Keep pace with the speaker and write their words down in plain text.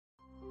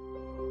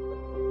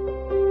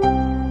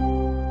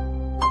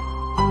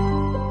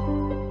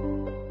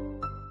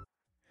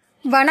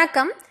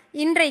வணக்கம்.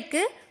 இன்றைக்கு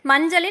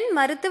மஞ்சளின்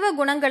மருத்துவ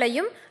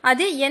குணங்களையும்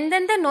அது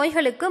எந்தெந்த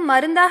நோய்களுக்கு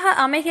மருந்தாக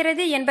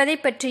அமைகிறது என்பதை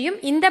பற்றியும்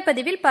இந்த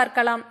பதிவில்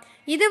பார்க்கலாம்.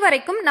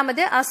 இதுவரைக்கும்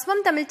நமது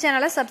அஸ்வம் தமிழ்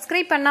சேனலை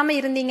சப்ஸ்கிரைப் பண்ணாமல்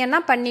இருந்தீங்கன்னா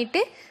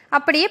பண்ணிட்டு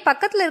அப்படியே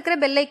பக்கத்தில் இருக்கிற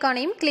பெல்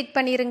ஐகானையும் கிளிக்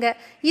பண்ணிருங்க.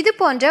 இது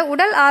போன்ற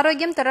உடல்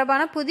ஆரோக்கியம்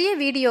தொடர்பான புதிய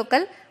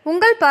வீடியோக்கள்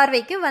உங்கள்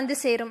பார்வைக்கு வந்து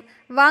சேரும்.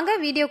 வாங்க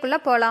வீடியோக்குள்ள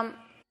போலாம்.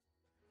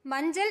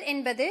 மஞ்சள்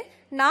என்பது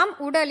நாம்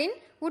உடலின்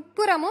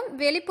உட்புறமும்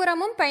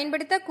வெளிப்புறமும்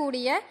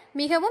பயன்படுத்தக்கூடிய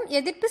மிகவும்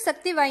எதிர்ப்பு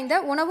சக்தி வாய்ந்த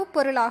உணவுப்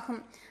பொருளாகும்.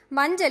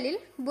 மஞ்சளில்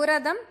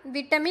புரதம்,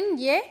 vitamin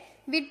A,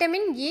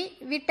 vitamin E,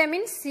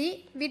 vitamin C,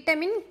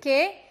 vitamin K,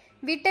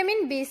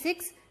 vitamin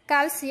B6,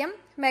 calcium,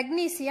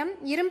 magnesium,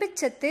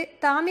 இரும்புச்சத்து,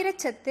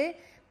 தாமிரச்சத்து,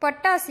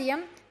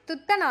 பொட்டாசியம்,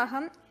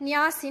 துத்தநாகம்,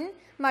 நியாசின்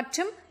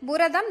மற்றும்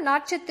புரதம்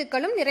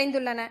நார்ச்சத்துக்களும்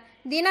நிறைந்துள்ளன.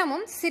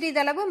 தினமும்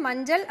சிறிதளவு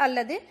மஞ்சள்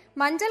அல்லது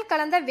மஞ்சள்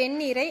கலந்த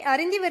வெந்நீரை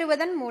அருந்தி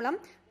வருவதன் மூலம்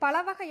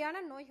பல வகையான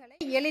நோய்களை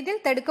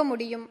எளிதில் தடுக்க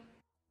முடியும்.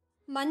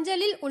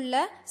 மஞ்சளில் உள்ள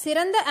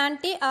சிறந்த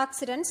ஆன்டி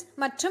ஆக்சிடென்ட்ஸ்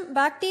மற்றும்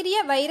பாக்டீரிய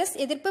வைரஸ்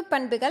எதிர்ப்பு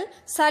பண்புகள்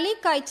சளி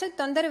காய்ச்சல்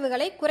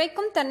தொந்தரவுகளை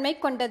குறைக்கும் தன்மை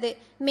கொண்டது.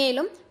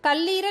 மேலும்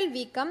கல்லீரல்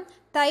வீக்கம்,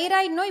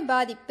 தைராய்டு நோய்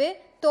பாதிப்பு,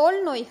 தோல்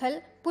நோய்கள்,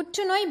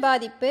 புற்றுநோய்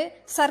பாதிப்பு,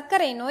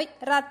 சர்க்கரை நோய்,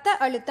 இரத்த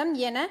அழுத்தம்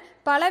என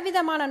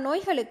பலவிதமான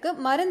நோய்களுக்கு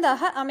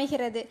மருந்தாக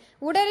அமைகிறது.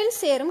 உடலில்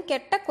சேரும்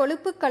கெட்ட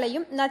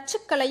கொழுப்புகளையும்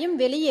நச்சுக்களையும்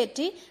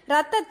வெளியேற்றி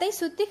இரத்தத்தை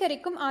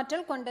சுத்திகரிக்கும்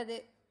ஆற்றல் கொண்டது.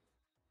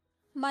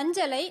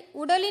 மஞ்சளை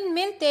உடலின்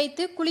மேல்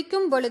தேய்த்து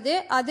குளிக்கும் பொழுது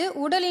அது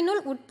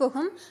உடலினுள்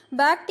உட்புகும்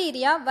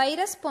பாக்டீரியா,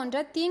 வைரஸ்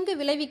போன்ற தீங்கு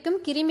விளைவிக்கும்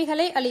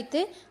கிருமிகளை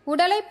அழித்து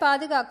உடலை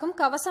பாதுகாக்கும்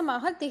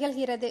கவசமாக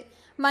திகழ்கிறது.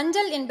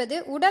 மஞ்சள் என்பது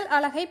உடல்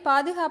அழகை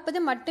பாதுகாப்பது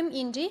மட்டும்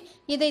இன்றி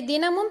இதை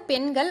தினமும்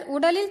பெண்கள்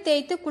உடலில்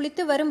தேய்த்து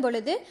குளித்து வரும்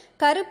பொழுது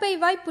கருப்பை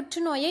வாய்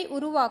புற்றுநோயை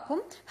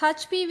உருவாக்கும்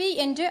HPV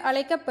என்று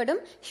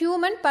அழைக்கப்படும்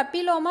ஹியூமன்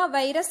பப்பிலோமா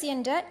வைரஸ்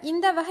என்ற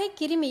இந்த வகை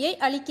கிருமியை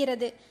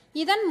அழிக்கிறது.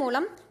 இதன்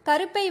மூலம்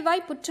கருப்பை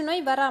வாய்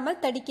புற்றுநோய் வராமல்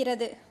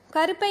தடுக்கிறது.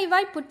 கருப்பை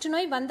வாய்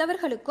புற்றுநோய்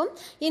வந்தவர்களுக்கும்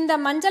இந்த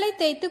மஞ்சளை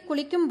தேய்த்து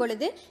குளிக்கும்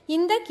பொழுது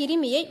இந்த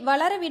கிருமியை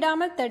வளர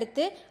விடாமல்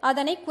தடுத்து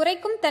அதனை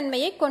குறைக்கும்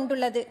தன்மையை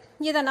கொண்டுள்ளது.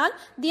 இதனால்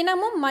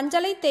தினமும்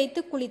மஞ்சளை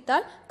தேய்த்து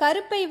குளித்தால்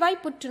கருப்பை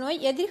வாய்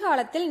புற்றுநோய்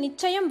எதிர்காலத்தில்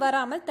நிச்சயம்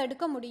வராமல்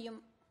தடுக்க முடியும்.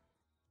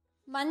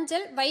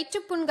 மஞ்சள்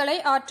வயிற்றுப்புண்களை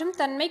ஆற்றும்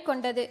தன்மை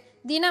கொண்டது.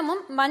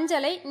 தினமும்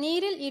மஞ்சளை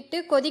நீரில் இட்டு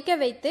கொதிக்க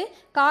வைத்து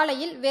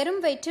காலையில் வெறும்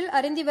வயிற்றில்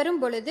அருந்தி வரும்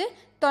பொழுது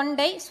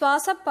தொண்டை,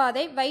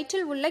 சுவாசப்பாதை,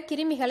 வயிற்றில் உள்ள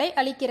கிருமிகளை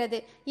அழிக்கிறது.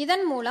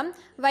 இதன் மூலம்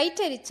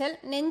வயிற்றெரிச்சல்,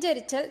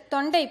 நெஞ்செரிச்சல்,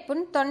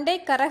 தொண்டைப்புண், தொண்டை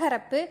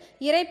கரகரப்பு,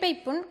 இரைப்பை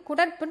புண்,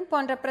 குடற்புண்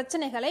போன்ற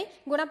பிரச்சனைகளை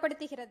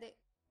குணப்படுத்துகிறது.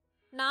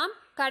 நாம்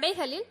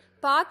கடைகளில்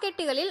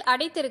பாக்கெட்டுகளில்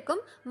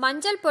அடைத்திருக்கும்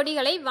மஞ்சள்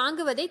பொடிகளை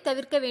வாங்குவதை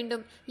தவிர்க்க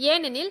வேண்டும்.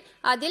 ஏனெனில்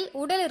அதில்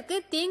உடலிற்கு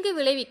தீங்கு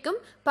விளைவிக்கும்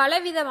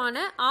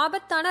பலவிதமான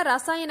ஆபத்தான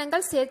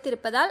ரசாயனங்கள்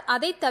சேர்த்திருப்பதால்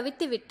அதை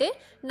தவிர்த்துவிட்டு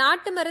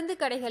நாட்டு மருந்து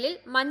கடைகளில்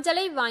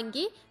மஞ்சளை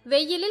வாங்கி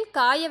வெயிலில்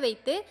காய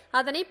வைத்து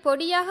அதனை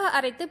பொடியாக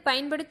அரைத்து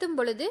பயன்படுத்தும்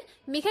பொழுது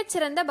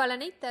மிகச்சிறந்த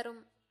பலனை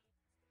தரும்.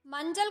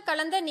 மஞ்சள்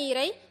கலந்த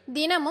நீரை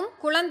தினமும்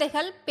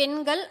குழந்தைகள்,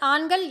 பெண்கள்,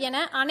 ஆண்கள்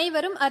என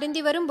அனைவரும்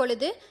அருந்தி வரும்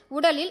பொழுது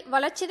உடலில்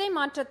வளர்சிதை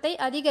மாற்றத்தை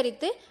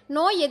அதிகரித்து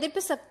நோய்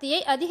எதிர்ப்பு சக்தியை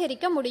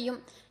அதிகரிக்க முடியும்.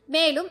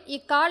 மேலும்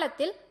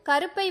இக்காலத்தில்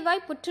கருப்பை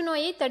வாய்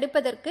புற்றுநோயை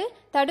தடுப்பதற்கு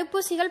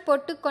தடுப்பூசிகள்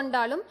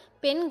போட்டுக்கொண்டாலும்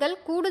பெண்கள்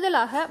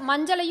கூடுதலாக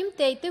மஞ்சளையும்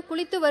தேய்த்து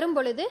குளித்து வரும்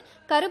பொழுது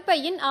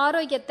கருப்பையின்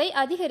ஆரோக்கியத்தை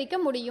அதிகரிக்க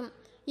முடியும்.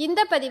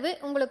 இந்த பதிவு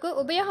உங்களுக்கு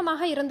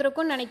உபயோகமாக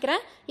இருந்திருக்கும்னு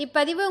நினைக்கிறேன்.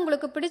 இப்பதிவு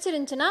உங்களுக்கு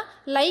பிடிச்சிருந்துச்சுன்னா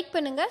லைக்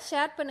பண்ணுங்க,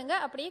 ஷேர் பண்ணுங்க,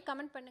 அப்படியே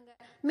கமெண்ட் பண்ணுங்க.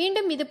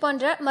 மீண்டும் இது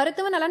போன்ற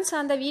மருத்துவ நலன்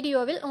சார்ந்த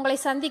வீடியோவில் உங்களை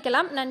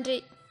சந்திக்கலாம். நன்றி.